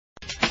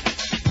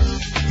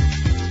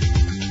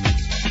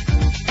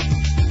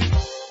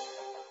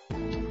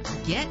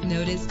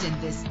noticed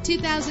in this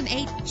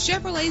 2008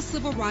 Chevrolet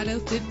Silverado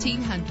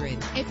 1500.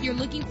 If you're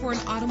looking for an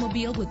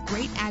automobile with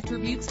great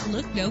attributes,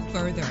 look no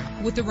further.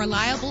 With a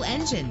reliable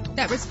engine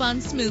that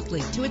responds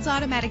smoothly to its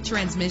automatic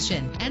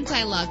transmission,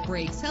 anti-lock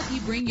brakes help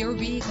you bring your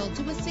vehicle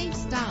to a safe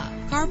stop.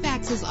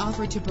 Carfax is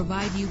offered to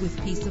provide you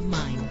with peace of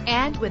mind.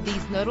 And with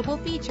these notable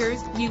features,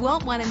 you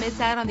won't want to miss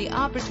out on the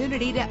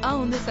opportunity to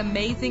own this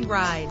amazing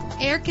ride.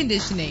 Air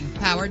conditioning,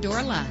 power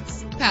door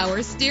locks,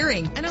 power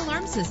steering, an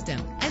alarm system,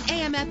 an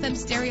AM/FM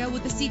stereo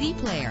with a CD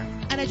player,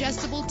 an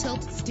adjustable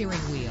tilt steering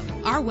wheel.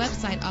 Our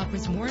website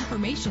offers more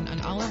information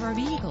on all of our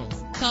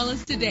vehicles. Call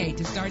us today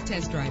to start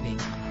test driving.